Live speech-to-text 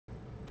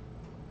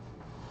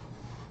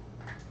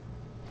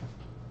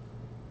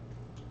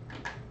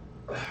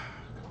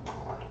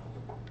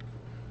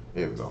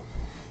Here we go.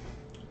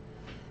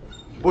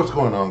 What's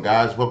going on,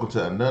 guys? Welcome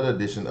to another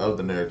edition of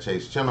the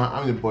NarikChase channel.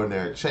 I'm your boy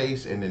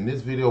NarikChase, and in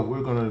this video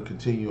we're going to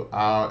continue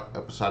our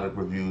episodic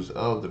reviews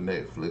of the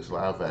Netflix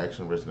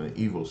live-action Resident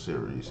Evil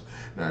series.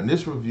 Now in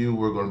this review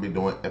we're going to be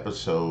doing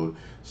episode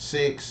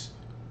 6.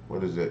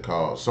 What is it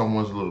called?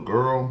 Someone's Little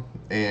Girl,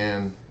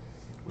 and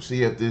we'll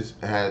see if this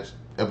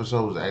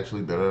episode is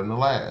actually better than the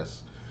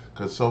last,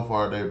 because so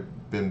far they've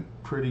been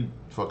pretty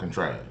fucking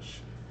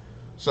trash.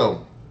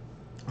 So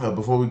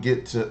before we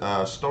get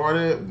to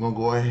started, we're going to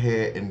go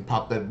ahead and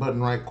pop that button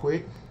right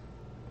quick.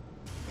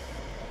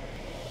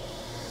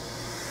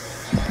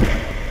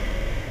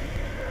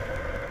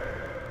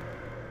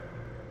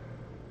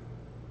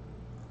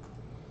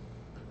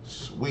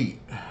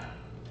 Sweet.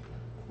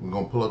 We're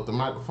going to pull up the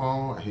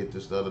microphone. I hit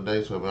this the other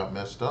day, so I got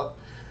messed up.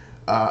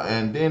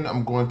 And then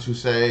I'm going to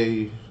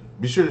say,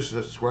 be sure to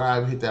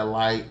subscribe, hit that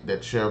like,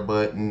 that share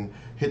button,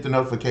 hit the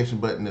notification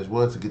button as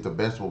well to get the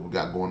best of what we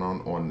got going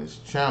on this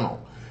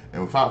channel.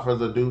 And without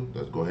further ado,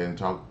 let's go ahead and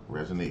talk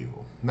Resident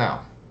Evil.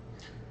 Now,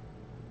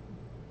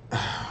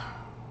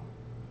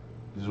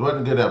 this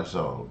wasn't a good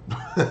episode,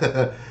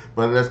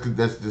 but let's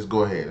just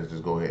go ahead. Let's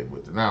just go ahead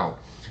with it. Now,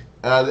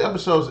 the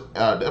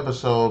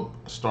episode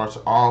starts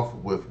off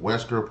with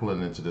Wesker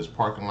pulling into this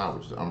parking lot,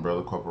 which is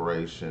Umbrella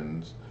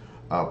Corporation's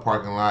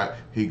parking lot.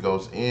 He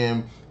goes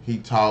in. He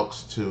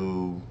talks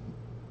to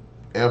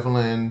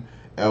Evelyn.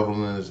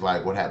 Evelyn is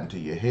like, what happened to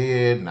your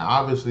head? Now,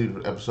 obviously, the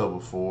episode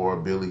before,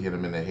 Billy hit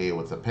him in the head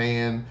with a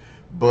pan,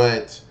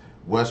 but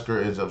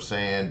Wesker ends up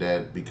saying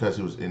that because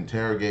he was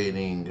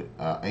interrogating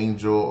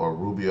Angel or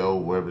Rubio,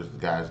 whatever the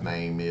guy's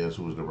name is,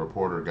 who was the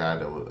reporter guy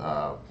that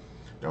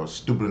was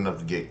stupid enough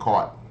to get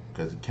caught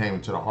because he came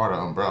into the heart of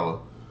Umbrella.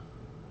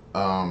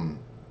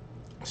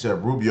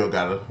 Said Rubio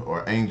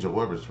or Angel,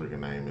 whatever his freaking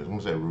name is, I'm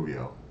gonna say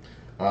Rubio.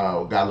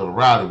 Got a little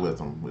rowdy with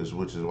him,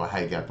 which is how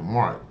he got the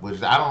mark.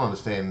 Which I don't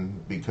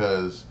understand,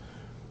 because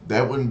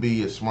that wouldn't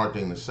be a smart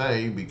thing to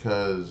say,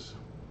 because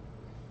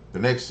the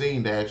next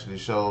scene they actually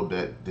showed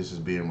that this is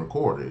being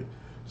recorded.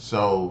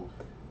 So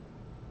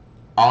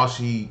all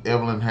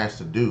Evelyn has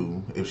to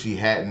do, if she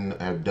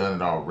hadn't have done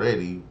it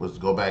already, was to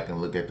go back and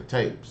look at the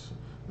tapes,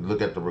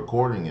 look at the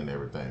recording and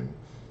everything.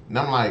 And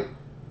I'm like,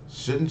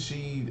 shouldn't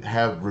she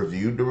have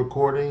reviewed the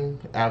recording?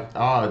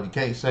 You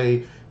can't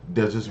say,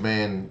 does this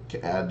man,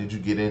 did you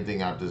get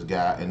anything out of this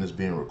guy and it's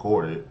being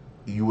recorded?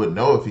 You would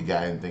know if he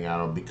got anything out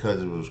of him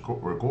because it was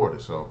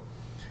recorded. So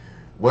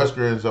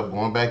Wesker ends up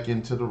going back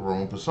into the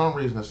room. For some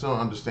reason, I still don't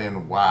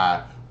understand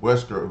why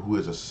Wesker, who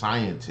is a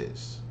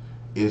scientist,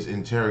 is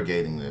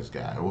interrogating this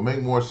guy. It would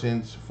make more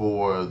sense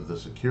for the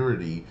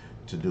security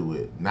to do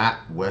it, not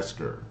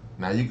Wesker.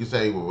 Now, you can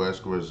say, well,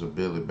 Wesker was a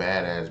Billy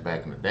badass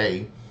back in the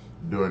day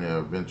during the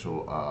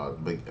eventual,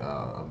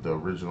 the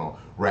original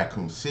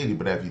Raccoon City.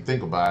 But if you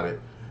think about it,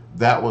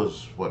 that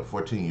was, what,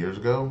 14 years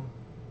ago?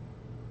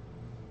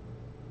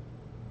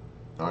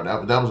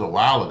 That was a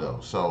while ago.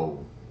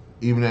 So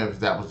even if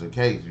that was the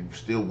case, you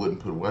still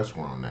wouldn't put Wesker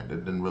on that.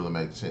 That didn't really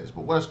make sense.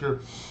 But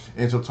Wesker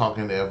ends up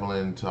talking to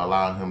Evelyn to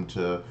allow him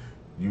to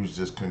use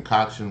this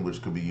concoction,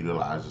 which could be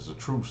utilized as a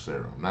truth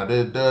serum. Now,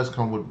 that does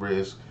come with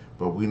risk,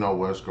 but we know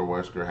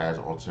Wesker has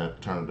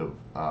alternative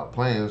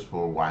plans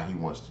for why he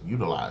wants to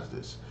utilize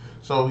this.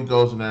 So he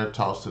goes in there,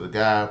 talks to the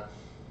guy,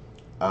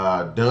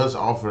 does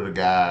offer the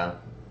guy,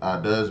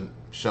 does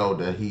show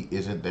that he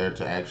isn't there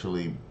to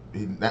actually,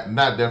 he's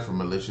not there for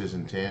malicious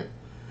intent.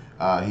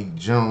 He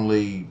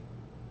generally,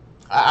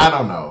 I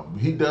don't know,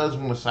 he does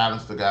want to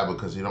silence the guy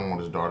because he don't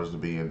want his daughters to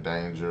be in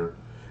danger.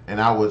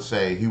 And I would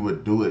say he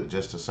would do it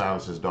just to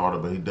silence his daughter,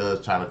 but he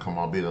does try to come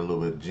on being a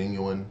little bit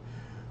genuine.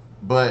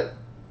 But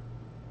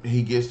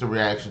he gets the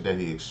reaction that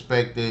he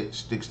expected,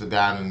 sticks the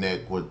guy in the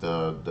neck with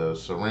the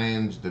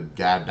syringe, the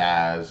guy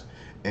dies.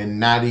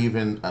 And not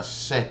even a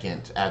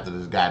second after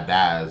this guy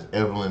dies,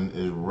 Evelyn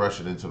is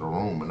rushing into the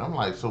room. And I'm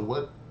like, so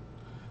what?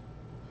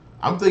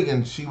 I'm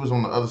thinking she was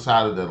on the other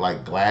side of the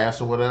glass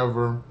or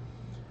whatever,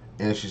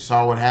 and she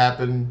saw what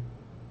happened.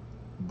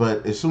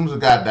 But as soon as the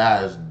guy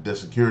dies, the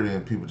security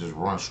and people just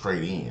run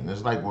straight in.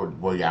 It's like,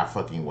 were y'all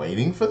fucking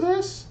waiting for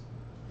this?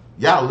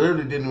 Y'all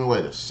literally didn't even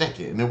wait a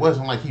second. And it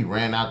wasn't like he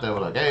ran out there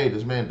like, hey,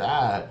 this man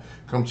died,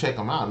 come check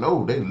him out.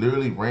 No, they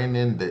literally ran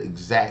in the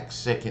exact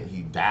second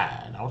he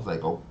died. I was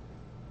like, oh,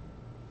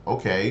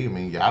 okay. I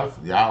mean,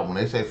 y'all, when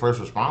they say first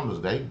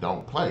responders, they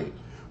don't play.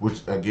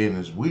 Which, again,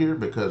 is weird,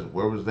 because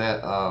where was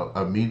that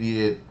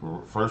immediate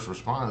first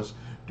response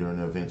during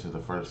the events of the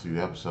first few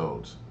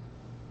episodes?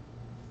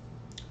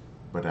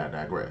 But I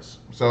digress.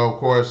 So, of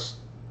course,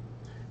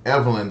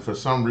 Evelyn, for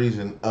some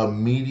reason,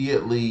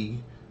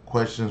 immediately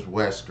questions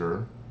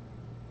Wesker.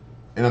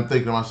 And I'm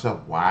thinking to myself,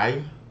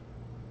 why?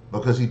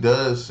 Because he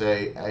does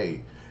say,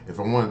 hey, if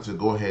I wanted to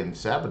go ahead and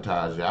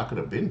sabotage you, I could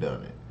have been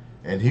done it.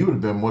 And he would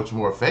have been much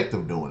more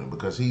effective doing it,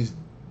 because he's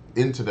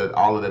into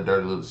all of the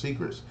dirty little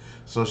secrets.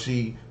 So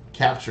she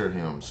captured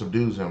him,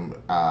 subdues him,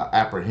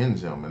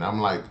 apprehends him. And I'm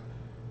like,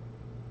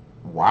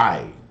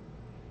 why?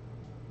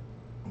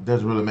 It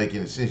doesn't really make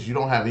any sense. You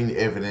don't have any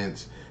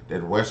evidence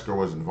that Wesker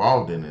was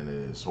involved in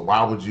it. So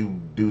why would you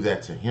do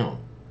that to him?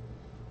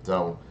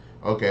 So,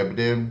 okay, but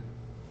then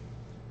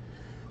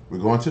we're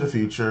going to the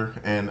future,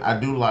 and I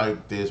do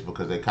like this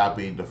because they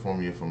copied the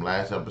formula from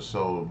last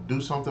episode.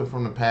 Do something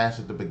from the past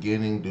at the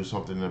beginning, do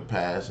something in the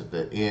past at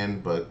the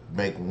end, but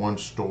make one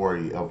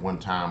story of one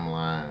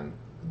timeline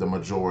the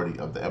majority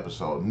of the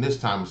episode. And this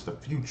time it's the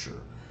future.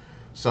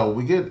 So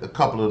we get a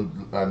couple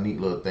of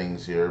neat little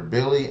things here.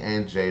 Billy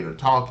and Jade are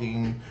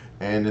talking,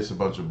 and it's a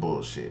bunch of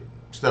bullshit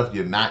stuff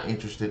you're not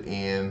interested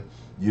in.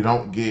 You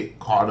don't get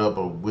caught up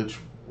on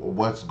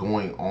what's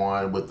going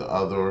on with the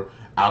other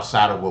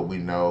outside of what we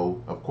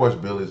know. Of course,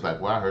 Billy's like,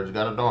 "Well, I heard you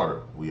got a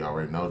daughter." We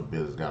already know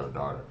Billy's got a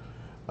daughter.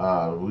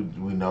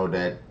 We know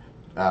that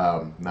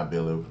not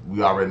Billy.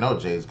 We already know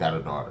Jade's got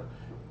a daughter.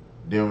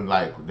 Then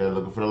like they're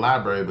looking for the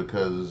library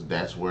because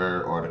that's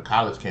where, or the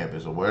college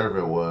campus or wherever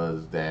it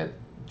was that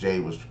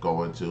Jade was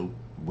going to.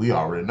 We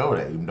already know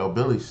that, even though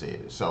Billy said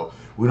it. So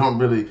we don't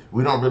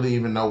really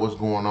even know what's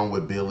going on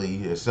with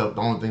Billy, except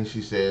the only thing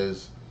she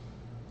says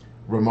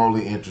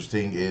remotely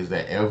interesting is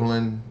that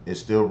Evelyn is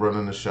still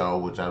running the show,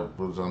 which I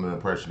was under the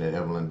impression that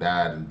Evelyn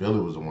died and Billy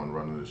was the one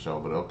running the show,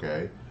 but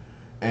okay.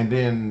 And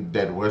then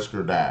that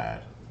Wesker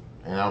died.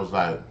 And I was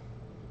like,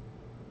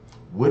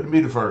 wouldn't be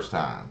the first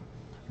time.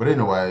 But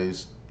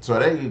anyways, so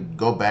they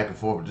go back and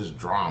forth with just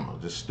drama,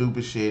 just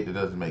stupid shit that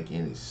doesn't make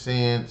any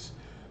sense.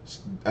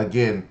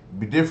 Again,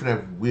 be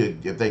different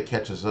if they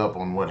catch us up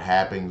on what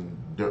happened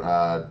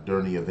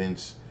during the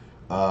events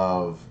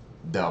of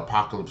the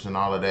apocalypse and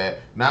all of that.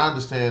 Now I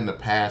understand the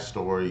past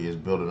story is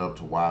building up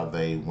to why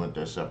they went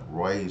their separate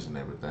ways and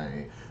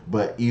everything.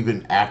 But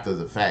even after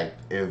the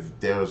fact, if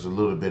there was a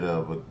little bit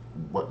of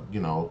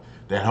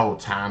that whole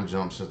time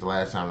jump since the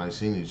last time they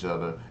seen each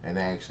other, and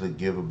they actually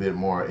give a bit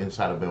more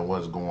insight about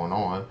what's going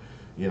on,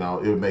 it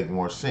would make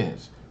more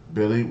sense.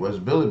 What's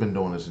Billy been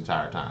doing this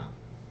entire time?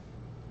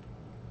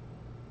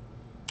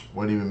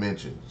 Wasn't even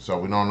mentioned, so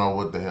we don't know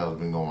what the hell's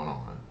been going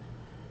on.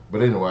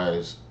 But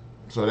anyways,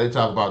 so they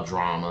talk about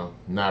drama,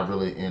 not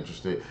really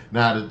interested.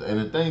 Now, and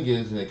the thing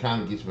is, and it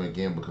kind of gets me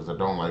again because I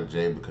don't like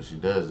Jade because she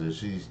does this.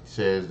 She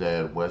says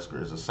that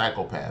Wesker is a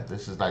psychopath.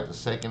 This is like the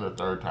second or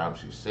third time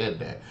she said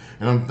that.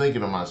 And I'm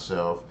thinking to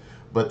myself,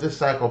 but this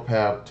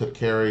psychopath took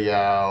care of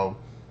y'all,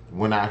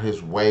 went out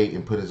his way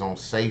and put his own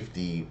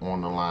safety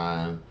on the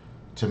line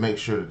to make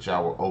sure that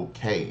y'all were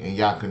okay. And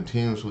y'all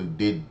continuously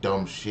did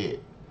dumb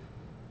shit.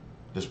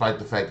 Despite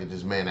the fact that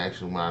this man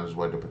actually went out his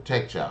way to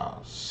protect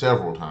y'all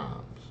several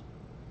times.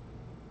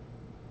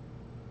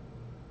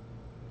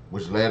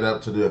 Which led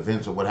up to the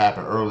events of what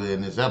happened earlier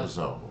in this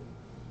episode.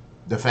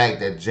 The fact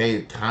that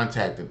Jade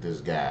contacted this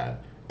guy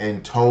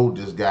and told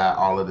this guy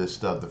all of this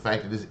stuff. The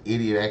fact that this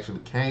idiot actually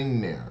came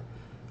there.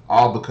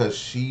 All because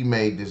she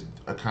made this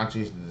a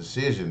conscious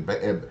decision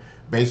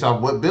based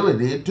off what Billy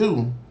did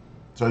too.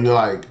 So you're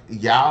like,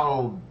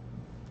 y'all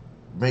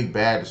make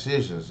bad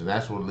decisions, and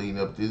that's what leading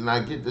up to. And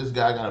I get this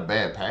guy got a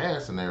bad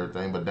past and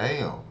everything, but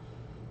damn,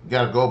 you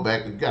got to go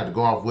back. You got to go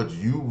off what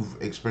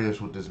you've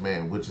experienced with this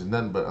man, which is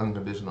nothing but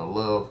unconditional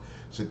love,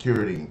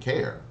 security, and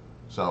care.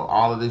 So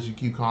all of this, you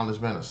keep calling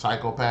this man a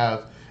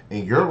psychopath.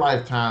 In your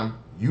lifetime,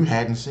 you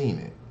hadn't seen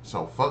it.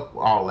 So fuck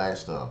all that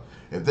stuff.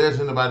 If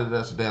there's anybody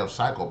that's a damn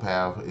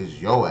psychopath,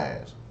 it's your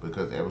ass.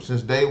 Because ever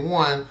since day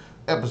one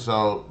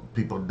episode,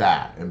 people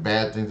die and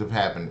bad things have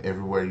happened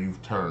everywhere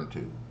you've turned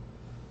to.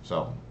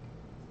 So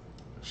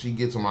she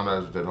gets on my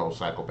nerves with that whole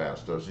psychopath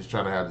stuff. She's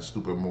trying to have the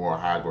stupid moral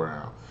high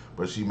ground,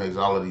 but she makes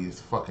all of these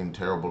fucking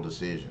terrible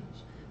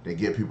decisions that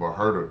get people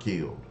hurt or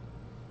killed.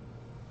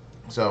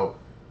 So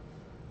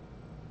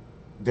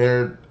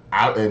they're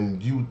out,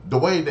 and the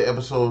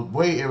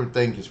way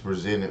everything is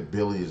presented,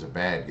 Billy is a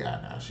bad guy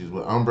now. She's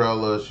with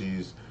Umbrella.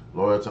 She's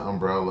loyal to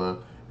Umbrella,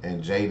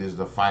 and Jade is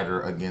the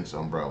fighter against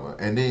Umbrella.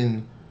 And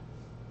then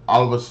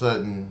all of a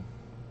sudden,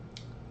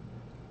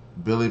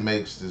 Billy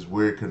makes this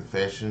weird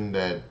confession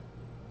that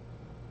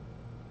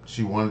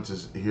she wanted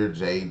to hear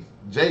Jade.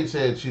 Jade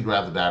said she'd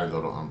rather die than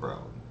go to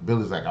Umbrella.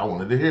 Billy's like, I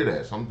wanted to hear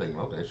that. So I'm thinking,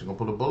 okay, she's going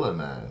to put a bullet in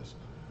her ass.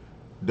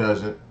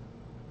 Doesn't.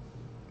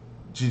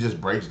 She just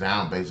breaks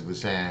down basically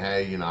saying,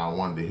 hey, I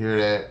wanted to hear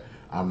that.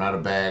 I'm not a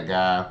bad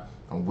guy.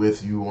 I'm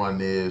with you on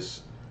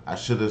this. I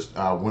should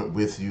have went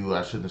with you.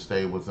 I shouldn't have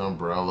stayed with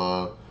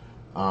Umbrella.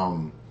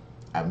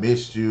 I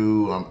missed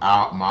you. I'm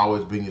out. I'm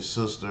always being your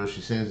sister. She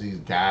sends these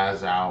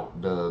guys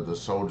out, the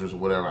soldiers or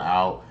whatever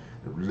out.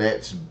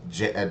 Lets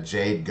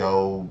Jade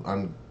go.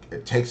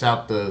 Takes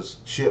out the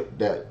chip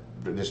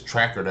this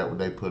tracker that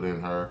they put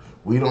in her.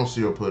 We don't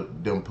see her put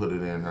it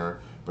in her,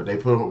 but they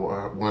put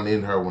one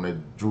in her when they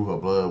drew her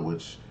blood,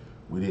 which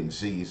we didn't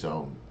see.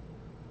 So,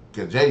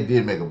 because Jade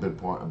did make a big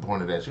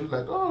point of that. She was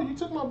like, "Oh, you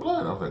took my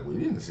blood." I was like, "We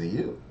didn't see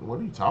it. What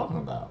are you talking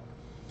about?"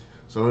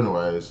 So,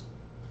 anyways,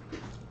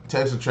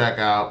 takes the track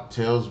out,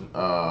 tells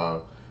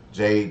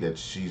Jade that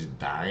she's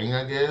dying,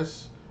 I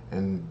guess.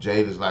 And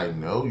Jade is like,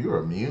 no, you're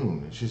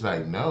immune. And she's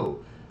like,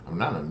 no, I'm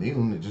not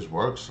immune. It just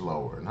works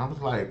slower. And I was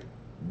like,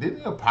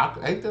 ain't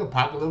the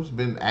apocalypse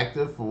been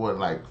active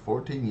for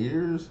 14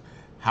 years?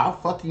 how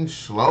fucking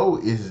slow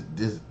is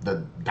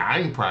the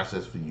dying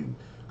process for you?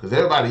 Because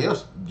everybody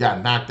else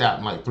got knocked out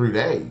in like 3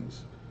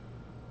 days.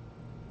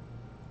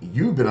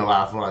 You've been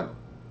alive for like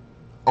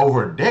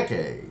over a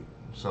decade.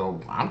 So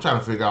I'm trying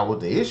to figure out what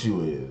the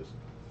issue is.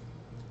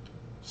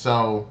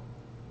 So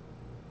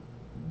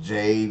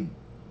Jade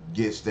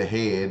gets the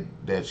head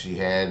that she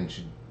had and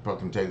she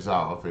fucking takes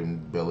off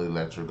and Billy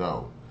lets her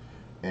go.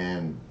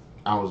 And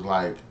I was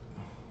like,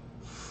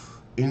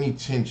 any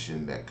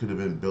tension that could have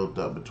been built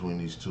up between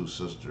these two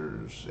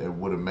sisters, it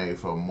would have made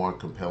for a more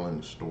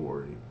compelling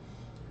story.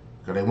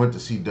 Because they went the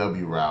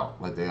CW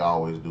route like they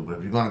always do. But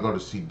if you're going to go the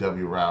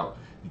CW route,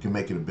 you can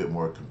make it a bit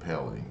more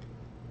compelling.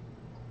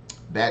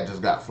 That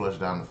just got flushed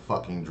down the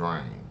fucking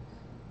drain.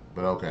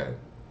 But okay.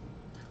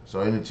 So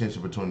any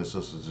tension between the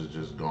sisters is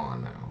just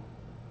gone now.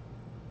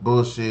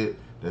 Bullshit.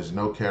 There's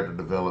no character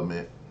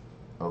development.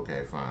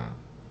 Okay, fine.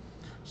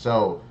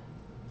 So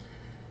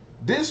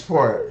this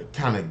part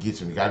kind of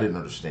gets me. I didn't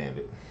understand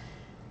it.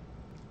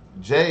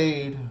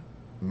 Jade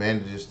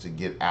manages to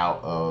get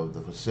out of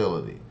the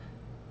facility.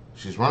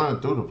 She's running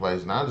through the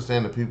place, and I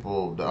understand the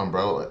people, the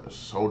Umbrella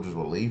soldiers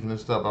were leaving and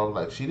stuff. I was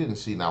like, she didn't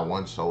see not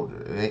one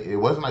soldier. It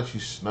wasn't like she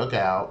snuck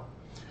out.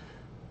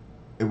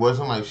 It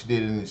wasn't like she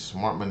did any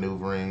smart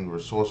maneuvering,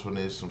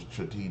 resourcefulness, some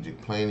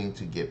strategic planning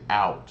to get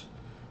out.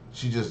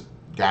 She just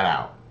got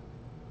out.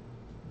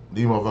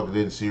 These motherfuckers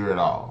didn't see her at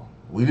all.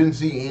 We didn't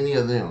see any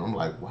of them. I'm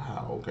like,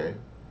 wow, okay,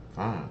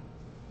 fine.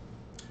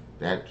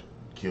 That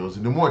kills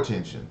into more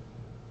tension.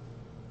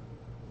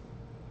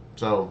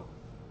 So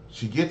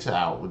she gets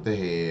out with the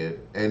head,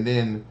 and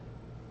then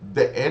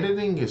the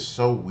editing is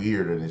so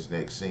weird in this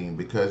next scene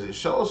because it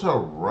shows her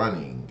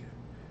running,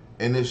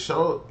 and it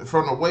shows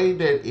from the way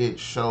that it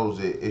shows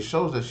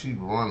that she'd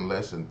run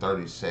less than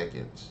 30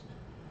 seconds,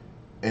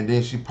 and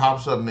then she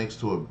pops up next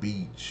to a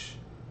beach,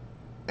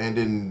 and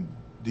then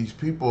these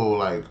people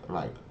like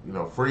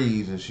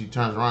freeze, and she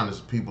turns around. It's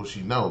people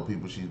she knows,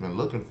 people she's been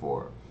looking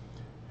for,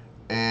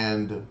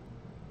 and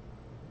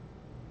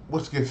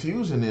what's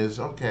confusing is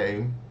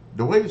okay.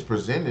 The way it's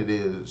presented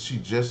is she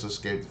just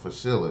escaped the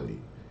facility.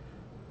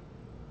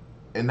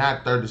 And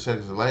not 30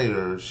 seconds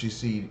later, she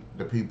see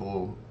the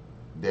people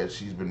that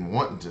she's been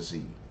wanting to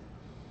see.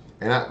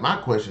 And my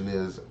question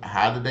is,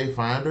 how did they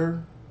find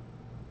her?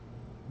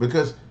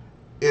 Because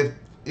if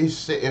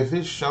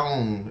it's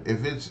shown,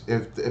 if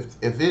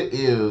it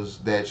is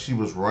that she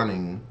was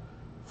running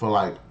for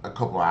like a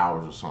couple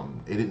hours or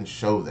something, it didn't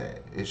show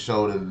that. It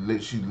showed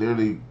that she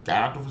literally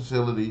got out the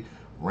facility,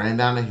 ran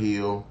down the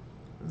hill,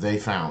 they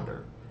found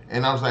her.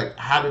 And I was like,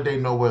 how did they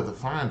know where to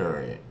find her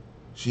at?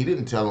 She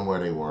didn't tell them where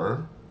they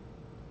were.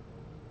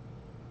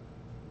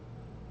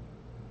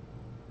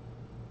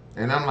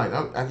 And I'm like,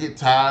 I get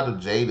tired of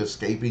Jade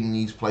escaping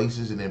these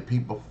places and then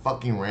people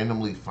fucking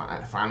randomly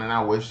finding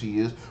out where she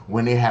is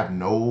when they have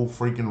no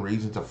freaking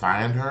reason to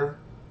find her.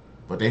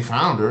 But they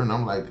found her, and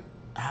I'm like,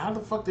 how the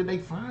fuck did they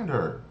find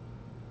her?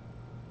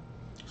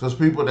 So it's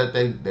people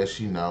that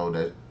she know,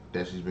 that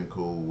she's been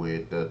cool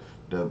with,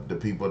 the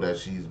people that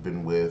she's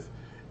been with,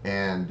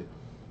 and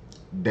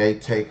they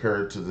take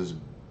her to this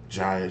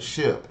giant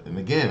ship. And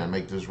again, I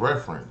make this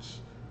reference.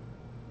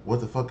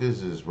 What the fuck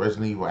is this?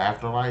 Resident Evil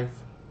Afterlife?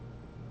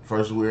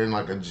 First we're in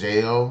like a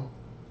jail.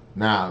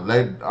 Now,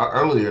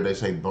 earlier they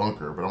say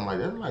bunker, but I'm like,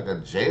 that's like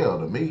a jail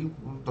to me.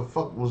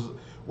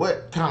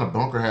 What kind of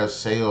bunker has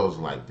cells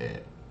like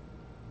that?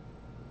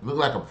 Look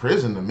like a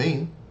prison to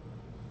me.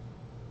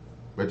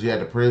 But you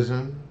had the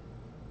prison,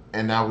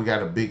 and now we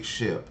got a big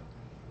ship.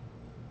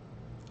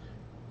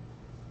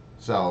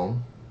 So,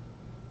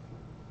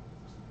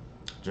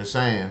 just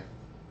saying.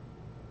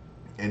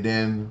 And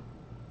then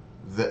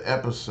the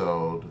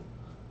episode,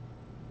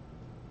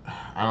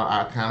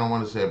 I kind of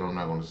want to say it, but I'm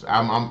not going to say.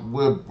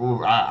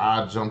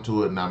 I'll jump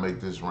to it and I'll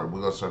make this. We're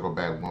going to circle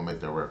back. We're going to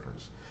make that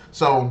reference.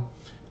 So,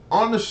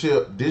 on the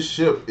ship, this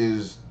ship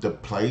is the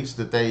place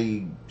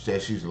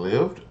that she's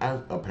lived.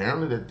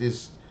 Apparently, that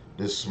this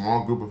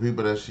small group of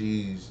people that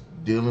she's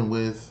dealing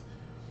with,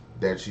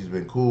 that she's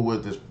been cool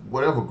with, this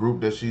whatever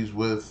group that she's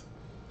with,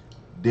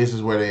 this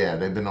is where they are.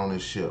 They've been on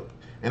this ship.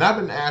 And I've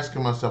been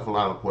asking myself a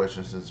lot of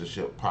questions since the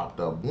ship popped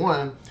up.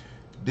 One,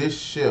 this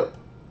ship,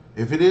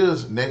 if it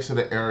is next to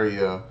the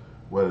area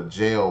where the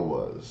jail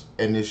was,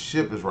 and this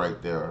ship is right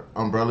there,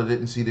 Umbrella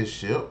didn't see this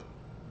ship?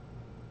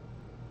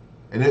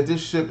 And if this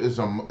ship is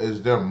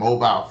their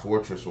mobile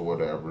fortress or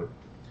whatever,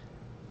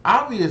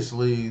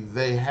 obviously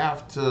they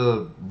have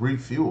to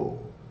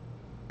refuel.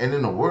 And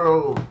in a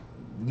world,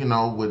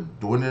 with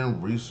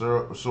dwindling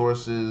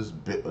resources,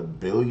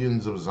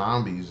 billions of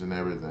zombies and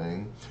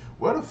everything,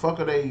 where the fuck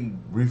are they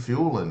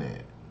refueling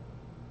at?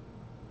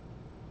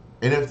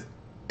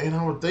 And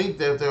I would think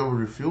that if they were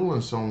refueling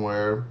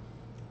somewhere,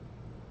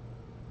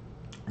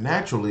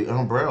 naturally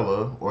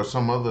Umbrella or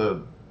some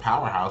other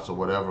powerhouse or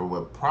whatever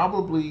would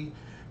probably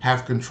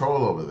have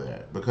control over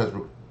that, because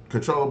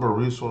control over a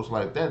resource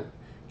like that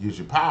gives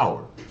you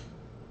power.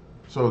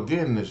 So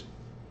again, this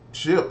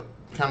ship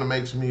kind of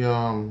makes me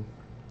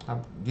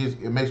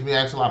it makes me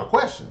ask a lot of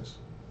questions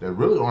that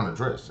really aren't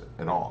addressed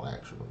at all.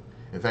 Actually,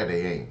 in fact,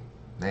 they ain't.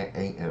 They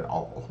ain't at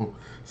all.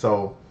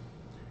 So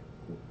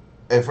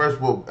at first,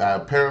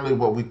 apparently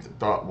what we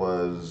thought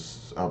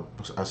was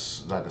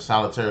like a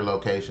solitary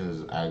location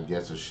is, I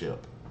guess, a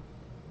ship.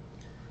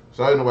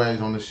 So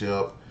anyways, on the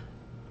ship,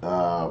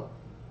 uh,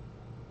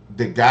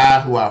 the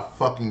guy who I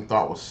fucking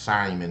thought was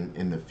Simon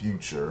in the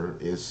future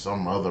is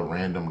some other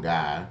random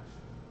guy.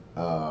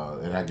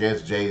 And I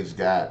guess Jade's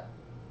got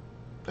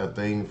a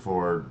thing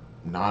for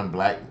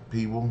non-black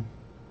people,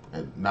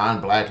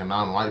 non-black and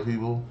non-white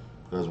people,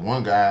 because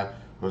one guy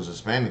was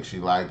Hispanic she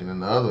liked, and then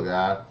the other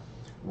guy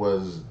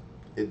was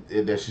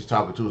that she's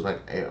talking to is like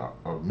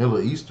a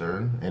Middle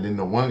Eastern, and then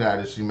the one guy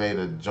that she made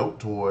a joke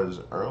towards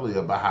earlier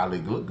about how they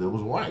look good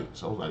was white.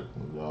 So I was like,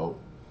 well,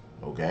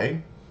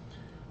 okay.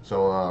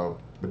 So,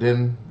 but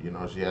then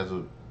she has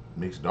a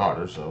mixed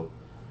daughter, so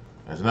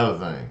that's another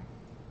thing.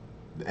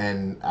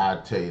 And I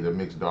tell you, the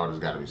mixed daughter's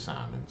got to be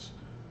Simon's.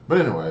 But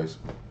anyways,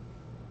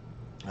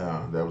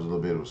 that was a little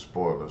bit of a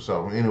spoiler.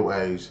 So,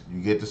 anyways,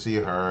 you get to see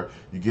her.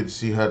 You get to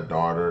see her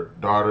daughter.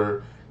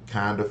 Daughter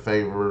kind of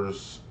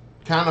favors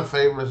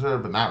her,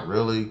 but not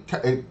really.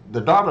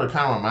 The daughter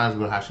kind of reminds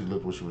me of how she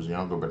looked when she was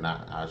younger, but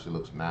not how she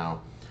looks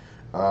now.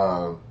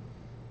 Uh,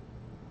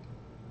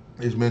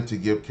 it's meant to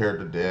give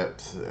character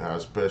depth,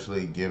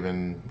 especially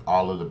given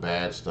all of the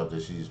bad stuff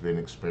that she's been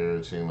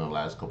experiencing in the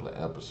last couple of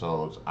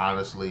episodes.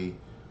 Honestly,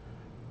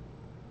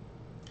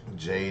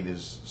 Jade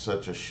is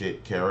such a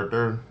shit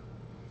character.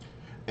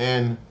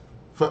 And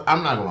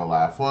I'm not gonna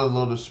lie, for a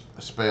little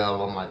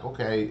spell, I'm like,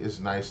 okay, it's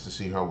nice to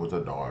see her with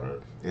her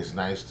daughter. It's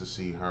nice to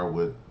see her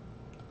with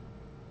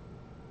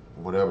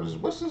whatever this.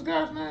 What's this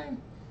guy's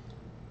name?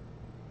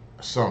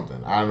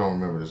 Something. I don't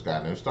remember this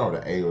guy's name. It started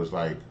with A. It was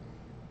like,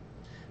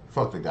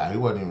 fuck the guy. He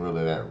wasn't even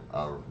really that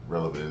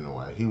relevant in a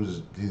way. He's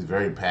a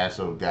very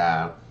passive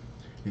guy.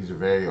 He's a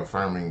very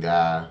affirming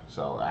guy.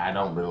 So I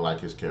don't really like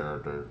his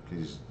character.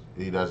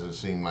 He doesn't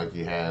seem like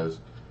he has,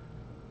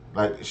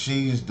 like,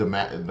 she's the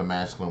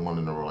masculine one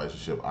in the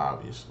relationship,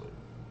 obviously,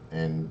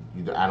 and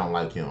I don't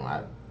like him.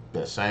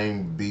 That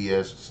same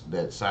BS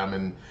that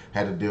Simon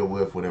had to deal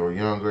with when they were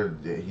younger,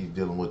 he's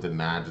dealing with it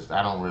now.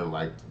 I don't really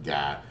like the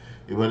guy.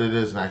 But it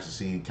is nice to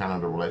see kind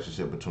of the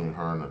relationship between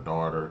her and her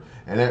daughter.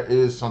 And there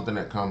is something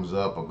that comes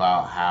up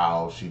about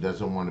how she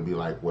doesn't want to be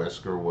like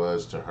Wesker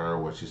was to her,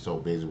 where she's so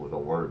busy with her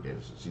work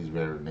and she's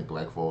very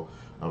neglectful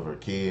of her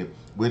kid,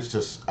 which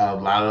just a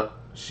lot of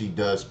she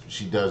does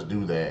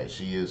do that.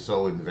 She is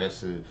so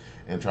invested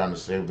in trying to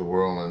save the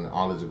world and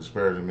all his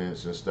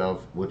experiments and stuff,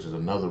 which is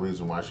another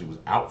reason why she was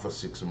out for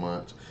 6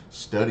 months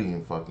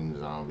studying fucking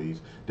zombies.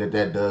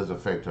 That does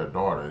affect her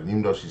daughter, and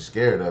even though she's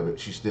scared of it,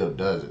 she still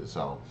does it.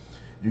 So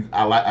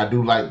I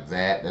do like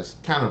that. That's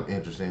kind of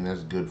interesting.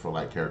 That's good for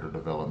like character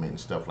development and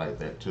stuff like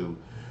that too.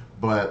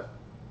 But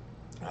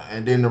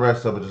and then the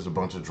rest of it is a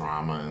bunch of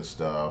drama and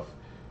stuff.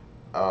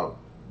 Uh,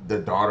 the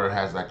daughter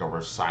has like a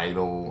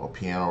recital, a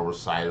piano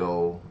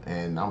recital,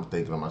 and I'm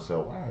thinking to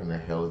myself, why in the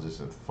hell is this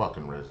in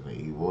fucking Resident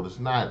Evil? It's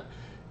not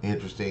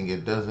interesting.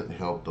 It doesn't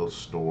help the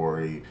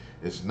story.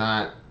 It's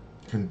not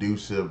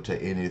conducive to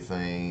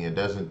anything. It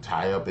doesn't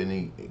tie up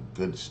any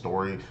good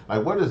story.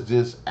 Like, what does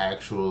this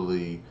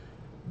actually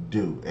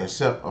do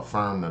except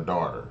affirm the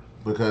daughter?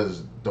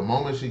 Because the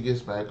moment she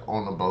gets back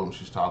on the boat and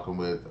she's talking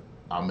with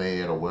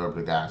Ahmed or whatever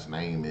the guy's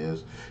name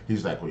is,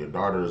 he's like, well, your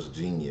daughter is a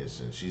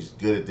genius and she's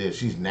good at this.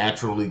 She's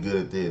naturally good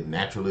at this,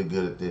 naturally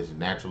good at this,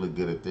 naturally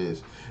good at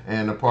this.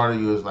 And a part of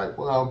you is like,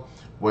 well,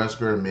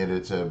 Wesker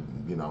admitted to,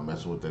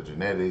 messing with their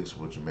genetics,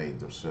 which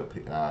made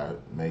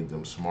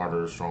them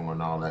smarter, stronger,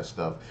 and all that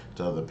stuff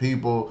to other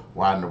people.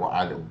 Why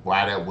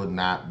that would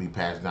not be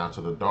passed down to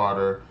the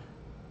daughter?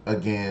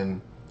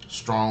 Again,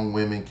 strong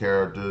women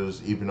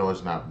characters, even though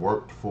it's not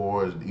worked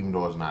for, even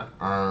though it's not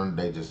earned,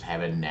 they just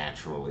have it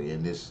naturally.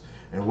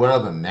 And what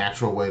other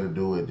natural way to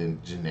do it than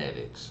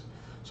genetics?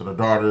 So the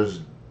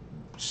daughter's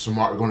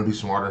going to be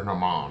smarter than her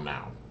mom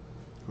now,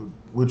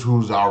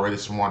 who's already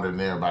smarter than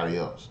everybody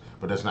else.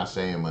 But that's not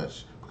saying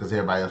much because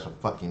everybody else are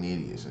fucking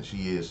idiots, and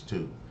she is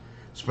too,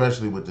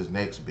 especially with this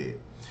next bit.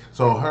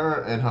 So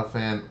her and her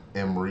fan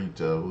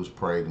Amrita, who's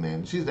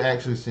pregnant, she's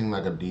actually seemed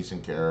like a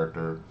decent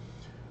character.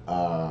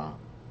 Uh,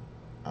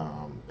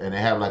 and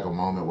they have like a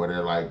moment where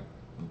they're like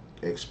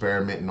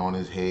experimenting on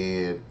his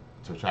head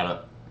to try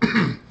to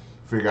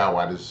figure out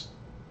why this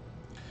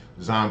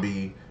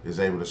zombie is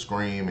able to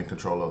scream and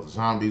control other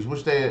zombies,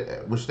 which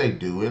they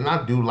do. And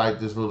I do like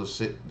this little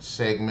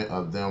segment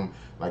of them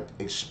like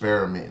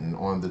experimenting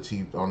on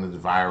the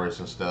virus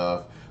and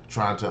stuff,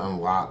 trying to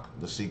unlock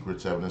the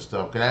secrets of it and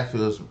stuff. Cause that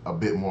feels a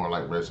bit more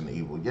like Resident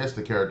Evil. Yes,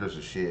 the characters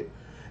are shit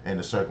and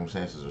the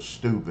circumstances are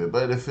stupid,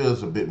 but it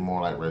feels a bit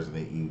more like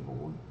Resident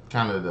Evil.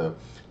 Kind of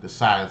the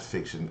science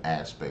fiction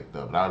aspect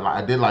of it.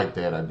 I did like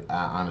that. I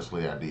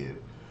honestly I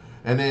did.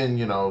 And then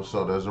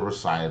so there's a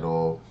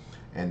recital,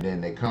 and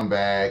then they come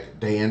back.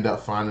 They end up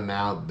finding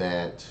out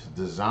that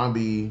the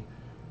zombie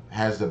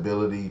has the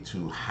ability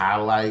to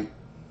highlight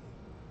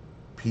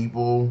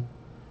people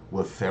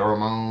with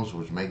pheromones,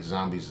 which makes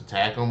zombies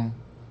attack them,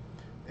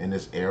 and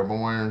it's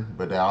airborne.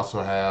 But they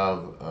also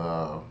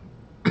have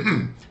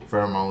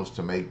pheromones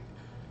to make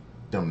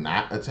them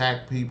not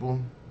attack people,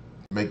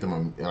 make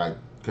them like,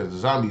 because the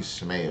zombies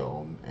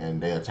smell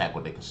and they attack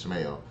what they can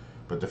smell,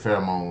 but the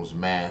pheromones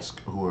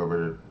mask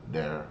whoever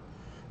they're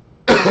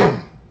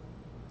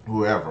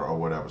whoever or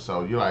whatever.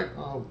 So you're like,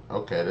 oh,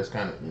 okay, that's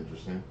kind of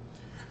interesting.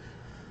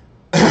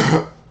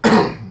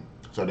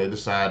 So they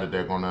decide that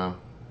they're gonna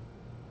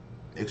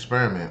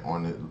experiment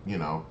on it. You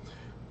know,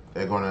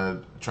 they're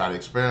gonna try to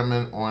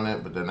experiment on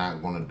it, but they're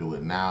not gonna do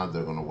it now.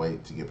 They're gonna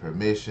wait to get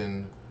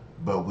permission.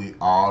 But we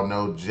all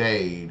know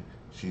Jade.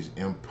 She's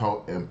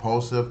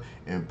impulsive,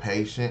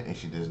 impatient, and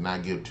she does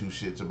not give two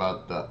shits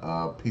about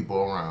the people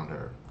around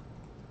her.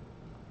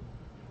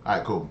 All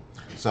right, cool.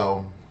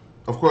 So,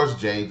 of course,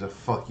 Jade's a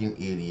fucking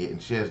idiot,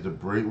 and she has the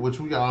breed, which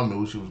we all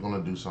knew she was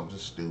gonna do something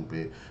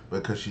stupid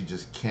because she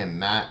just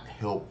cannot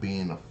help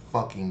being a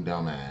fucking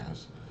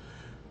dumbass.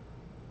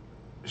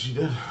 She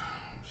does.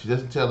 She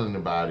doesn't tell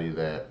anybody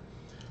that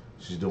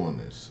she's doing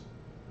this.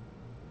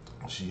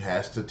 She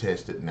has to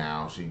test it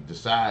now. She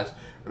decides.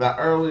 Now,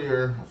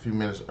 earlier, a few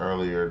minutes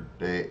earlier,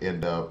 they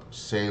end up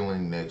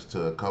sailing next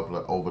to a couple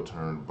of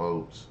overturned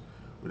boats.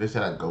 They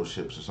said like ghost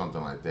ships or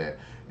something like that.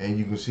 And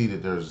you can see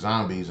that there's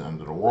zombies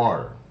under the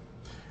water.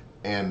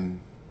 And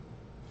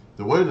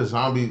the way the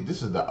zombie,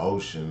 this is the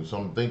ocean. So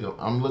I'm thinking,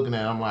 I'm looking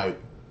at it, I'm like,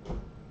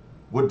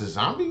 would the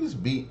zombies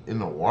be in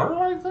the water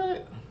like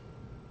that?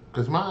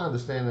 Because my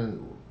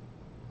understanding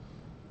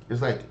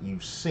is like you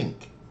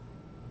sink.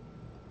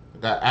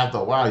 After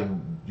a while,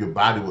 your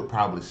body would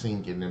probably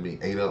sink and then be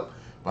ate up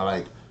by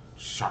like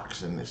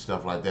sharks and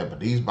stuff like that. But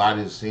these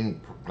bodies seem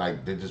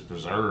like they're just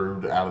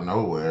preserved out of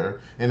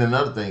nowhere. And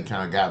another thing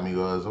kind of got me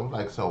was, I was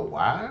like, so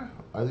why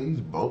are these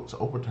boats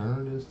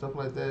overturned and stuff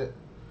like that?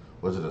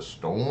 Was it a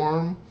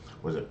storm?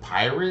 Was it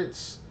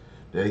pirates?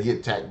 Did they get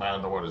attacked by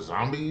underwater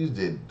zombies?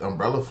 Did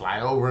Umbrella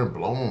fly over and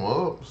blow them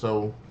up?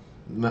 So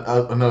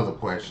another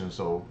question.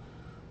 So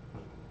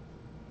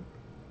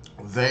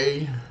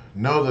they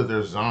know that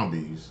there's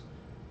zombies.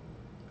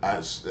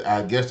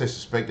 I guess they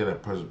suspected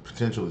that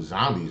potentially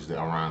zombies that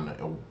around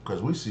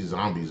because we see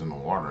zombies in the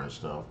water and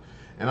stuff.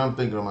 And I'm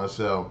thinking to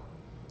myself,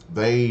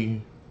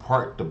 they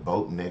parked the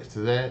boat next to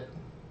that.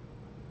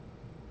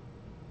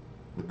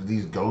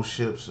 These ghost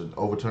ships and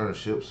overturned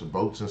ships and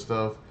boats and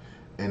stuff,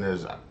 and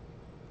there's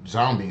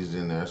zombies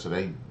in there, so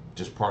they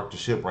just parked the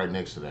ship right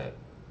next to that.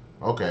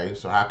 Okay,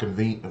 so how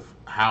convenient,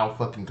 how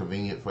fucking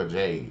convenient for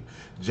Jade.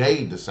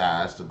 Jade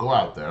decides to go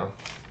out there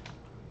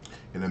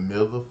in the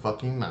middle of the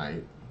fucking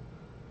night,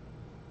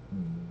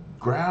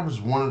 grabs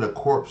one of the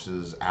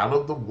corpses out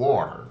of the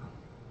water,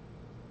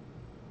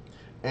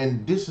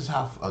 and this is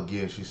how,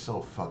 again, she's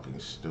so fucking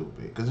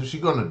stupid. Because if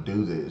she's gonna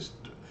do this,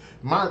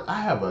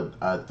 I have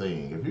a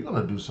thing. If you're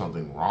gonna do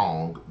something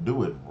wrong,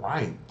 do it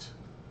right.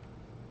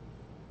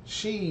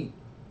 She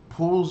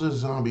pulls a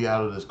zombie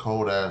out of this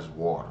cold ass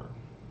water,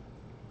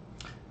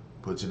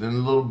 puts it in a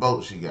little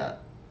boat she got,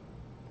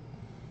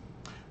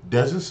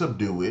 doesn't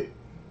subdue it,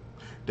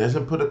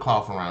 doesn't put a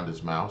cloth around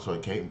its mouth so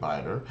it can't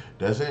bite her,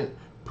 doesn't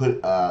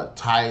put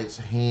tie its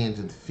hands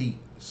and feet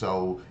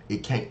so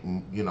it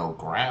can't, you know,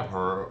 grab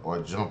her or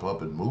jump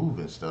up and move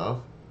and stuff.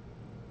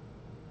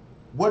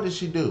 What did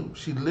she do?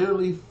 She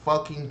literally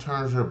fucking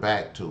turns her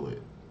back to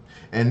it.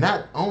 And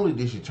not only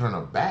did she turn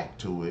her back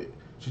to it,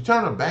 she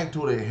turned her back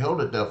to it and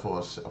held it there for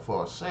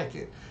a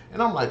second.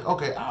 And I'm like,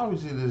 okay,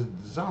 obviously this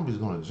zombie's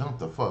gonna jump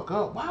the fuck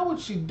up. Why would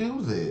she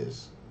do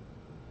this?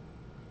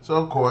 So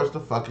of course the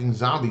fucking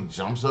zombie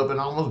jumps up and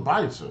almost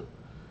bites her.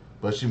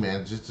 But she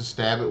manages to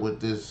stab it with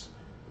this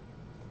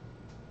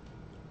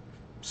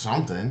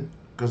something.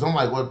 Because I'm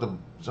like, well, if the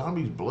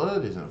zombie's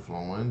blood isn't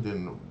flowing,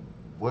 then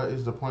what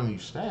is the point of you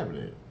stabbing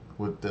it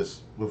with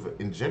this, with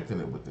injecting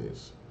it with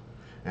this?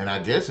 And I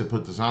guess it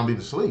put the zombie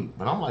to sleep.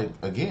 But I'm like,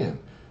 again,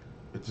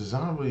 if the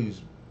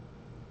zombie's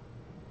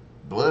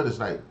blood is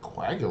like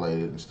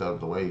coagulated and stuff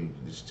the way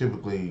it's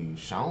typically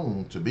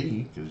shown to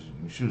be, because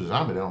you shoot a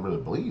zombie, they don't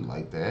really bleed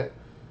like that.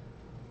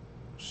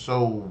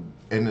 So,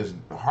 and his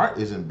heart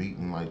isn't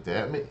beating like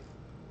that. I mean,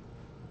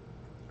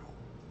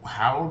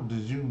 how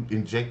did you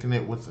injecting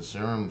it with the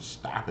serum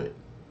stop it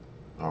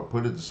or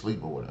put it to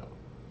sleep or whatever?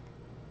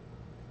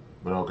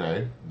 But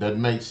okay,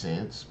 doesn't make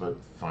sense, but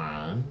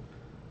fine.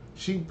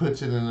 She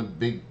puts it in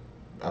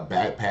a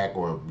backpack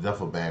or a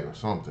duffel bag or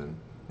something,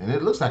 and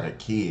it looks like a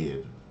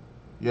kid.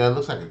 Yeah, it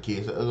looks like a kid.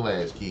 It's an ugly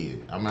ass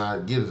kid. I mean, I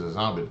get it's a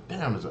zombie, but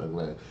damn, it's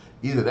ugly.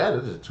 Either that or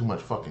it's just too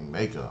much fucking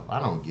makeup. I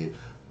don't get.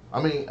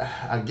 I mean,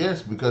 I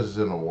guess because it's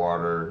in the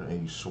water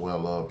and you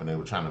swell up, and they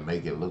were trying to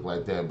make it look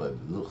like that, but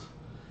ugh.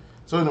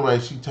 So anyway,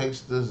 she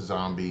takes this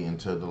zombie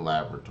into the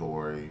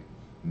laboratory.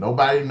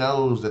 Nobody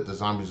knows that the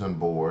zombie's on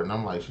board, and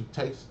I'm like,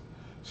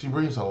 she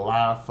brings a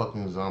live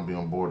fucking zombie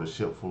on board a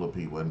ship full of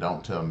people and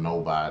don't tell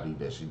nobody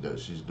that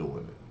she's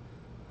doing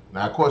it.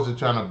 Now, of course, they're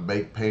trying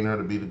to paint her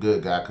to be the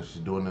good guy because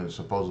she's doing it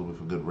supposedly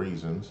for good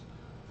reasons,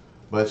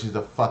 but she's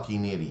a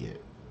fucking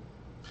idiot.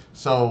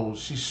 So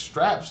she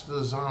straps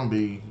the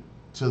zombie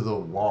to the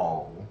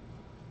wall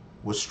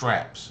with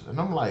straps, and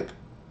I'm like,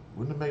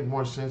 wouldn't it make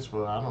more sense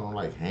for, I don't know,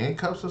 like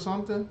handcuffs or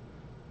something?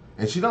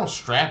 And she don't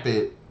strap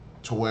it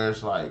to where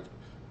it's like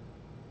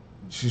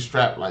she's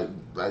strapped like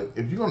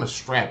if you're gonna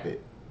strap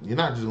it, you're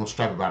not just gonna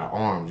strap it by the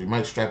arms. You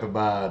might strap it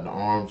by the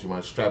arms. You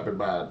might strap it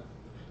by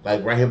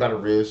like right here by the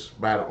wrist,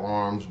 by the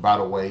arms, by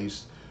the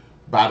waist,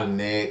 by the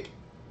neck,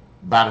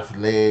 by the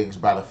legs,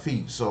 by the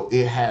feet. So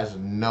it has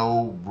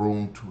no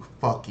room to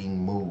fucking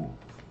move.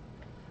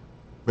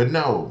 But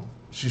no,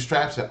 she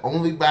straps it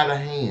only by the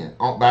hand,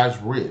 by his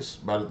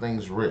wrist, by the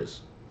thing's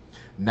wrist.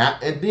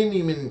 Not, it didn't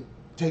even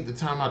take the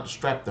time out to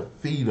strap the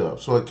feet up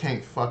so it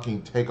can't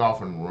fucking take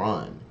off and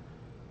run.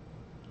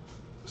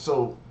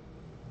 So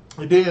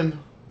then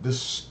the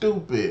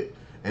stupid,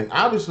 and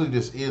obviously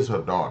this is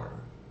her daughter.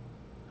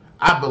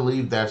 I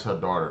believe that's her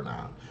daughter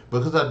now.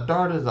 Because her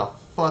daughter is a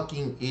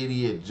fucking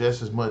idiot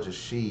just as much as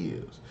she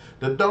is.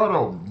 The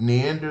daughter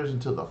meanders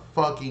into the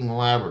fucking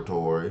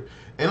laboratory,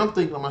 and I'm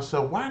thinking to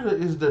myself, why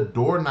is the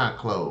door not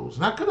closed?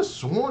 And I could have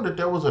sworn that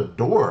there was a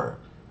door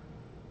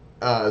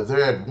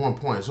there at one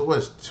point. So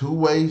what's two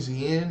ways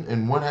in,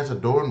 and one has a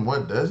door and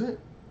one doesn't?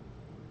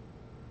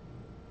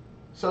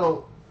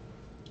 So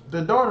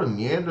the daughter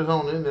meanders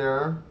on in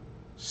there,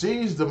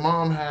 sees the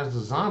mom has the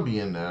zombie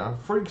in there,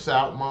 freaks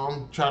out.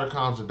 Mom try to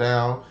calm her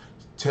down,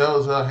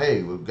 tells her,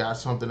 hey, we've got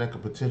something that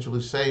could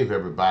potentially save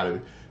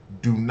everybody.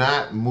 Do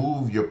not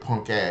move your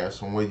punk ass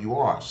from where you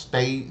are.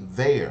 Stay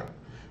there.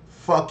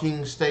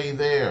 Fucking stay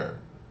there.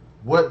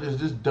 What does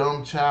this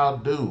dumb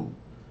child do?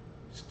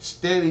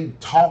 Steady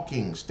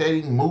talking,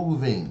 steady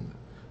moving,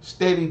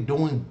 steady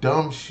doing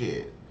dumb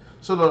shit.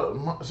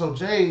 So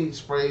Jade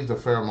sprays the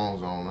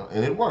pheromones on her,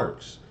 and it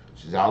works.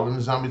 She's out in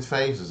the zombie's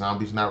face. The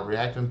zombie's not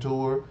reacting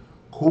to her.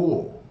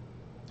 Cool.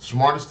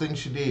 Smartest thing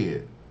she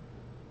did.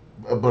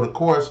 But of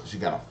course, she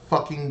got a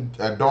fucking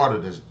daughter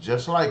that's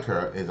just like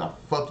her, is a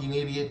fucking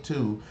idiot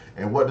too.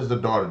 And what does the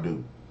daughter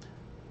do?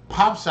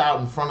 Pops out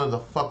in front of the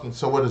fucking,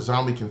 so where the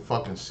zombie can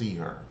fucking see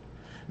her.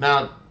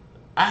 Now,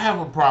 I have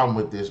a problem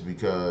with this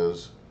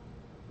because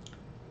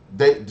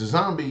the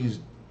zombies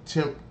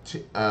tend to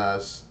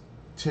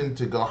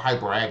go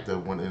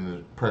hyperactive when in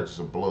the presence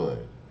of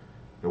blood.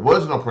 There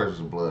was no presence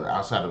of blood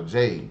outside of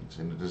Jade's,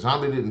 and the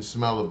zombie didn't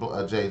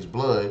smell Jade's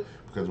blood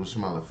because it was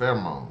smelling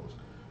pheromones.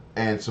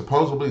 And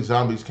supposedly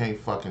zombies can't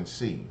fucking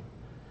see.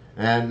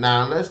 And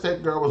now, unless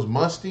that girl was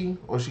musty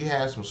or she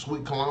had some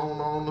sweet cologne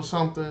on or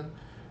something,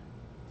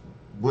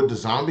 would the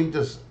zombie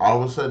just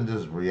all of a sudden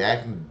just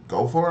react and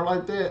go for her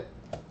like that?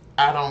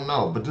 I don't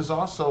know. But this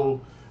also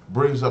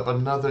brings up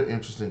another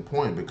interesting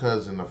point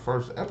because in the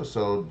first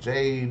episode,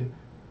 Jade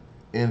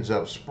ends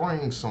up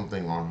spraying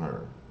something on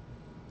her.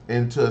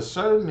 And to a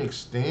certain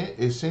extent,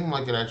 it seemed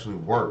like it actually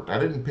worked. I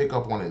didn't pick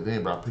up on it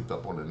then, but I picked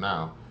up on it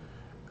now.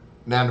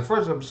 Now, in the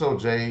first episode,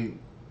 Jade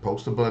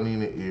pokes the bunny in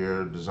the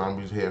ear, the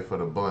zombies head for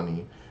the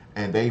bunny,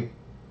 and they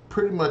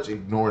pretty much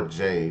ignore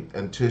Jade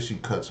until she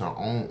cuts her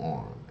own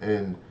arm.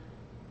 And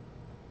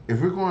if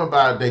we're going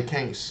by they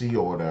can't see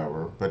or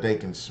whatever, but they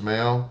can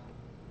smell,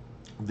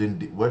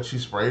 then what she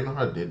sprayed on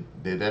her, did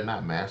that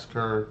not mask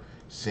her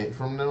scent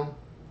from them?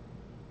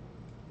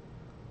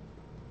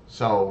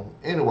 So,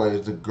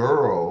 anyways, the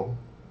girl,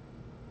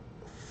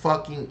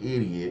 fucking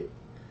idiot,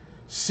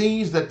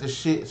 sees that the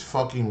shit's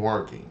fucking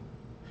working.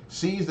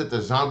 Sees that the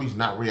zombie's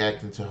not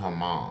reacting to her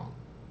mom.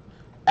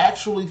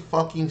 Actually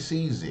fucking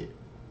sees it.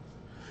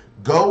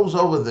 Goes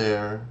over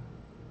there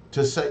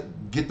to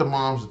get the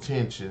mom's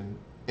attention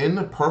in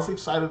the perfect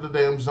sight of the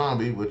damn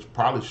zombie, which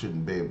probably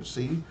shouldn't be able to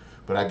see,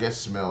 but I guess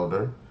smelled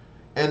her.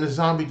 And the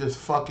zombie just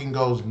fucking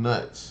goes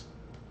nuts.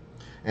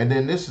 And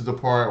then this is the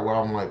part where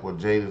I'm like, well,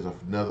 Jade is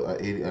another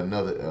idiot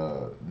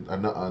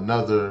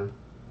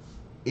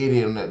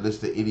on that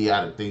list of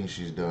idiotic things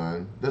she's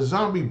done. The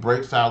zombie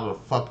breaks out of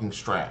the fucking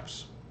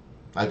straps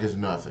like it's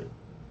nothing.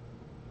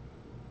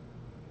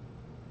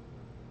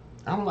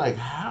 I'm like,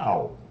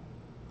 how?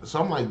 So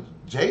I'm like,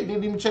 Jade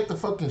didn't even check the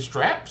fucking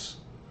straps?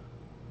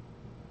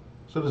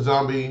 So the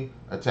zombie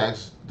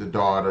attacks the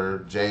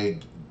daughter.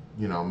 Jade,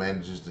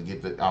 manages to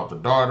get out the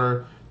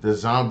daughter. The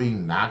zombie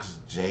knocks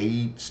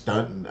Jade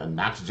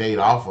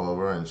off of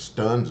her and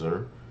stuns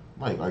her.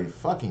 I'm like, are you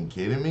fucking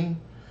kidding me?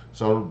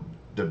 So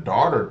the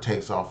daughter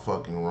takes off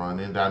fucking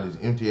running down these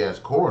empty ass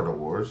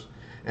corridors,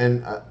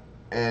 and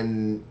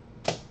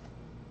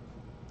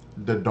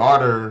the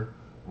daughter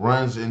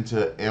runs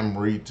into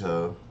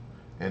Amrita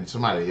and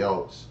somebody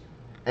else,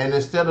 and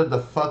instead of the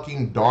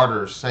fucking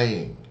daughter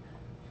saying,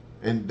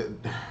 and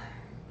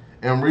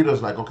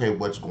Amrita's like, okay,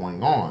 what's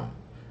going on?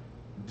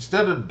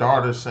 Instead of the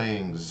daughter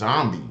saying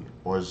zombie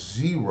or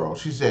zero,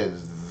 she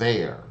says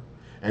there.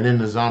 And then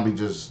the zombie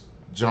just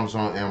jumps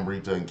on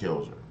Amrita and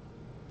kills her.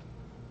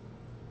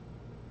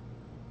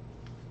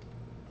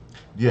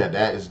 Yeah,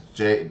 that is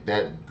Jade.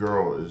 That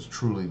girl is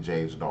truly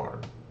Jade's daughter.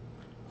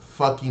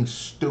 Fucking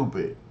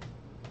stupid.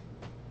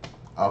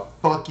 A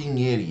fucking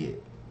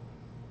idiot.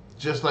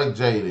 Just like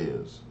Jade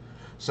is.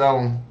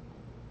 So,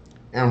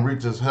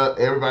 Amrita's,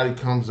 everybody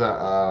comes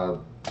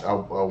out.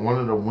 One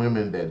of the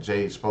women that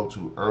Jade spoke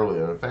to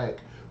earlier. In fact,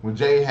 when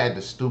Jade had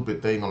the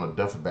stupid thing on a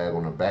duffel bag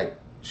on her back,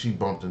 she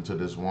bumped into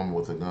this woman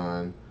with a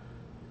gun.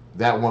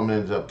 That woman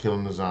ends up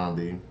killing the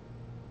zombie.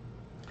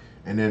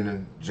 And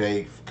then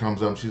Jade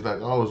comes up and she's like,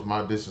 "Oh,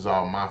 this is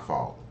all my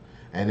fault."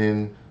 And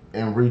then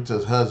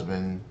Amrita's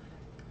husband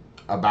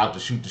about to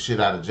shoot the shit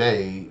out of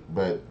Jade,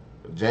 but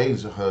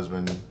Jade's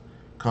husband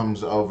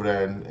comes over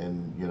there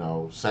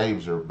and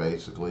saves her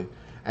basically.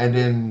 And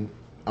then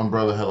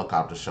Umbrella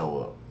helicopter show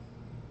up,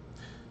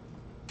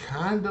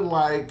 kind of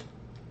like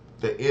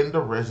the end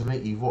of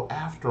Resident Evil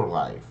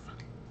Afterlife.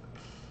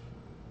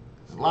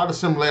 There's a lot of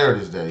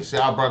similarities there. You see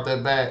how I brought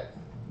that back?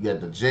 You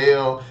had the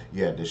jail,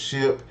 you had the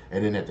ship,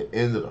 and then at the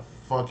end of the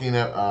fucking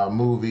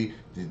movie,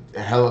 the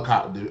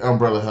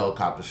Umbrella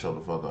helicopter showed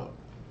the fuck up.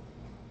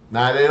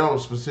 Now they don't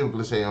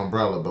specifically say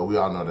Umbrella, but we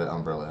all know that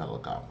Umbrella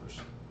helicopters.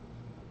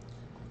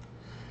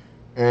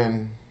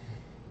 And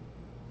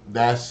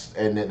that's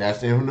the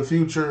end from the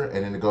future,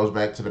 and then it goes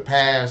back to the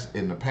past.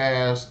 In the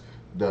past,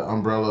 the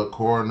Umbrella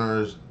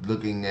coroner's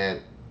looking at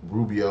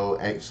Rubio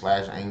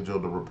slash Angel,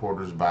 the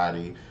reporter's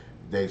body.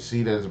 They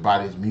see that his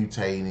body's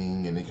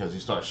mutating, and because he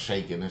starts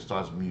shaking, it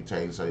starts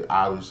mutating. So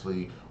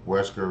obviously,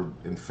 Wesker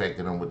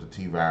infected him with the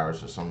T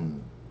virus or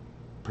some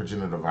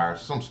progenitor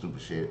virus, some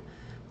stupid shit.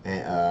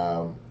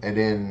 And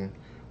then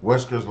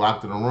Wesker's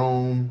locked in a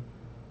room,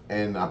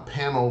 and a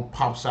panel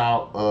pops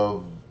out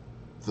of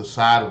the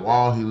side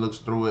wall. He looks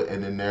through it,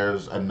 and then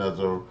there's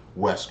another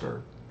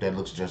Wesker that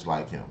looks just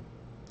like him.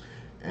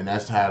 And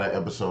that's how the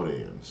episode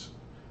ends.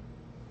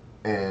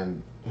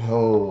 And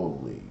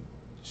holy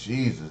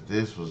Jesus,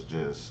 this was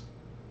just,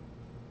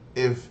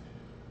 if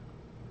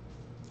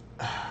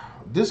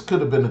this could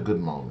have been a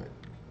good moment.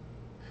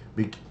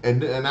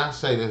 And I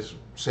say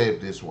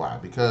it this why,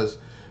 because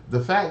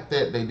the fact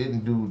that they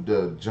didn't do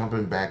the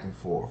jumping back and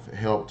forth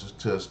helped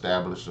to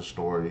establish the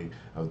story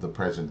of the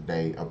present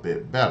day a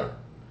bit better.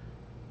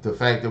 The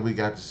fact that we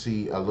got to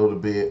see a little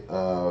bit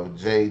of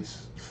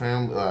Jade's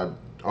family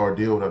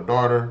ordeal with her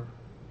daughter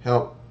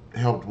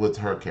helped with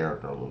her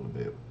character a little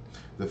bit.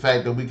 The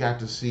fact that we got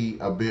to see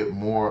a bit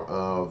more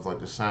of like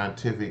the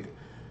scientific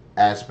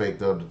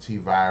aspect of the T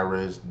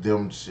virus,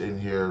 them sitting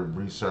here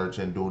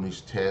researching, doing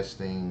these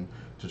testing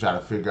to try to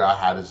figure out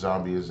how the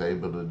zombie is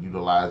able to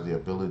utilize the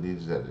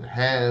abilities that it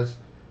has,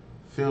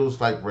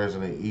 feels like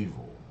Resident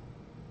Evil.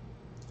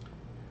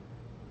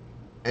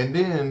 And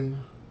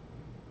then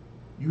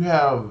you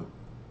have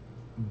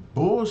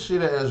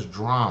bullshit ass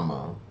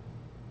drama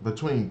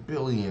between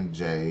Billy and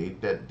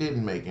Jade that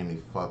didn't make any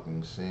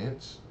fucking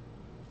sense.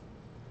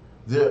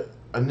 The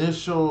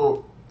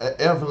initial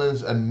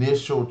Evelyn's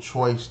initial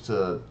choice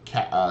to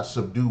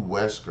subdue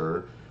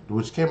Wesker,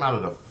 which came out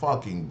of the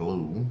fucking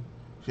blue.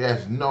 She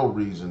has no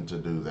reason to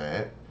do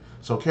that.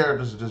 So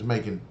characters are just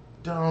making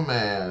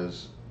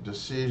dumbass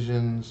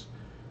decisions.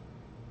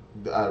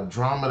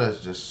 Drama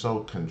that's just so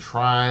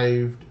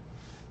contrived.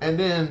 And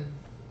then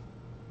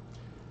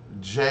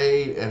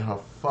Jade and her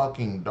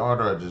fucking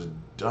daughter are just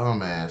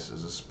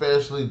dumbasses,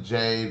 especially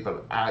Jade.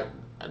 But I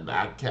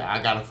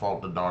gotta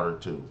fault the daughter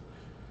too.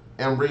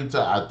 Amrita,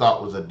 I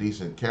thought was a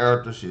decent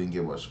character. She didn't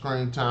get much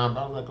screen time,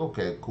 but I was like,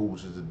 okay, cool.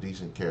 She's a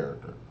decent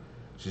character.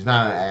 She's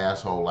not an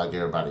asshole like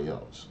everybody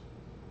else,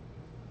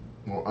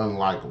 or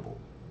unlikable.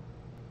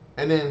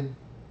 And then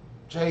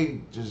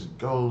Jade just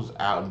goes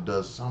out and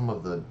does some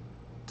of the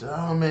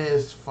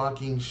dumbest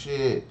fucking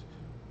shit.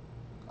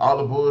 All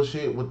the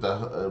bullshit with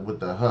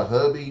the her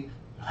hubby,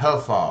 her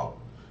fault.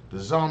 The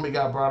zombie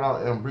got brought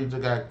out, and Amrita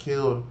got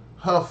killed,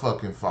 her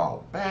fucking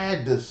fault.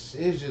 Bad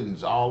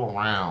decisions all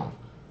around.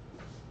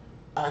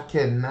 I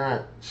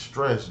cannot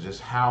stress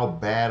just how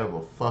bad of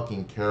a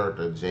fucking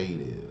character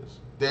Jade is.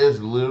 There's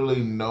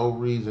literally no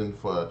reason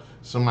for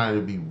somebody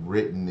to be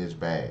written this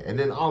bad. And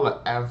then all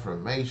the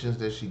affirmations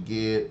that she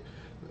get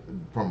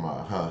from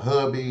her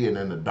hubby, and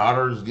then the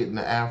daughter's getting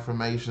the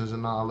affirmations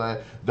and all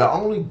that. The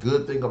only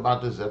good thing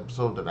about this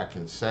episode that I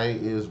can say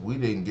is we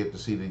didn't get to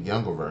see the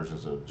younger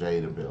versions of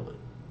Jade and Billy.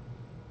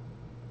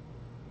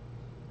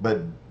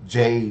 But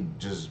Jade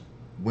just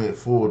went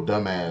full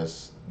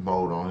dumbass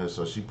mode on her,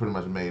 so she pretty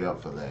much made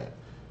up for that.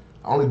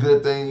 Only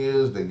good thing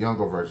is the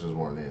younger versions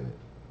weren't in it.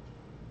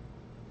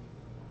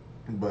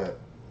 But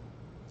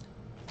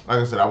like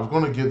I said, I was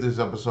going to give this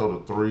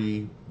episode a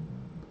 3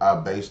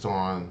 based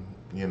on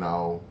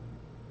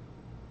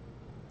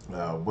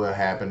what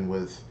happened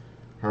with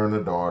her and the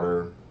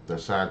daughter, the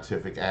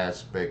scientific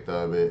aspect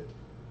of it.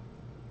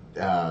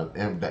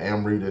 And the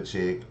Amrita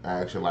chick, I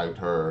actually liked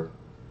her,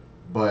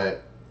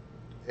 but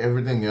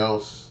everything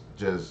else,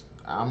 just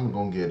I'm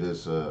gonna give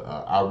this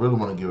I really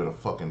want to give it a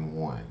fucking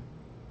 1.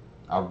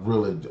 I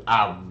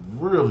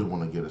really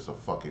want to give this a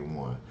fucking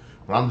 1,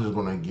 but I'm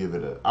gonna give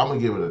it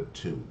a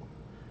 2.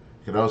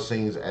 Because those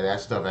scenes and that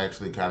stuff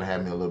actually kind of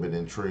had me a little bit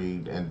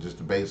intrigued, and just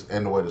the base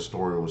and the way the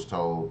story was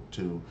told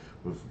too,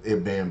 with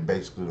it being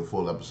basically the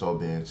full episode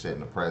being set in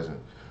the present.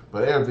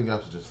 But everything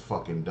else is just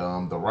fucking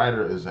dumb. The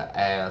writer is an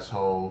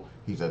asshole.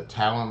 He's a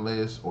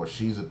talentless, or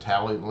she's a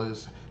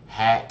talentless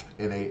hack,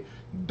 and they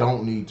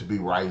don't need to be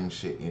writing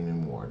shit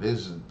anymore.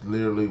 This is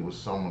literally was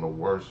some of the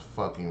worst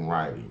fucking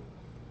writing.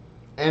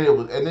 And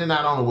then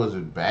not only was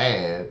it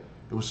bad,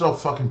 it was so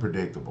fucking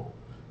predictable.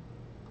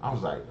 I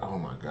was like, oh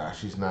my gosh,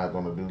 she's not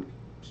gonna do.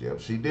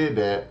 Yep, she did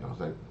that. And I was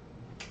like,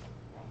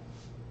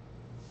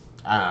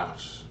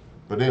 Ouch.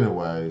 But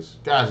anyways,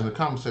 guys, in the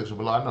comment section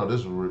below, I know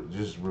this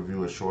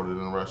review is shorter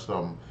than the rest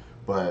of them,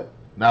 but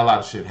not a lot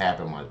of shit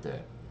happened like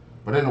that.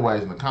 But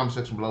anyways, in the comment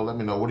section below, let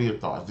me know, what are your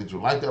thoughts? Did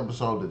you like the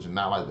episode? Did you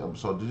not like the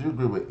episode? Did you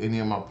agree with any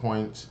of my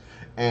points?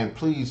 And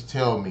please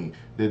tell me,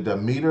 did the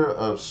meter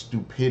of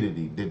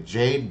stupidity, did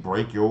Jade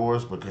break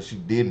yours? Because she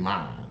did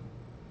mine.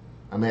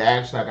 I mean,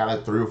 actually, I got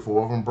like 3 or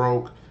 4 of them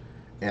broke,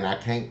 and I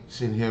can't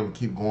sit here and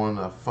keep going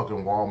to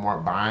fucking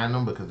Walmart buying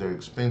them because they're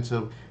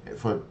expensive,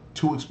 for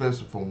too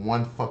expensive for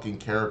one fucking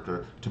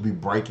character to be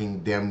breaking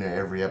damn near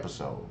every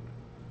episode.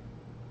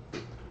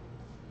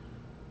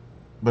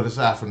 But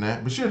aside from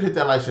that, be sure to hit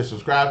that like, share,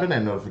 subscribe, and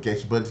that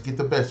notification button to get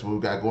the best of what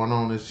we got going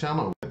on this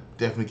channel. We'll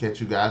definitely catch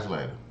you guys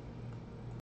later.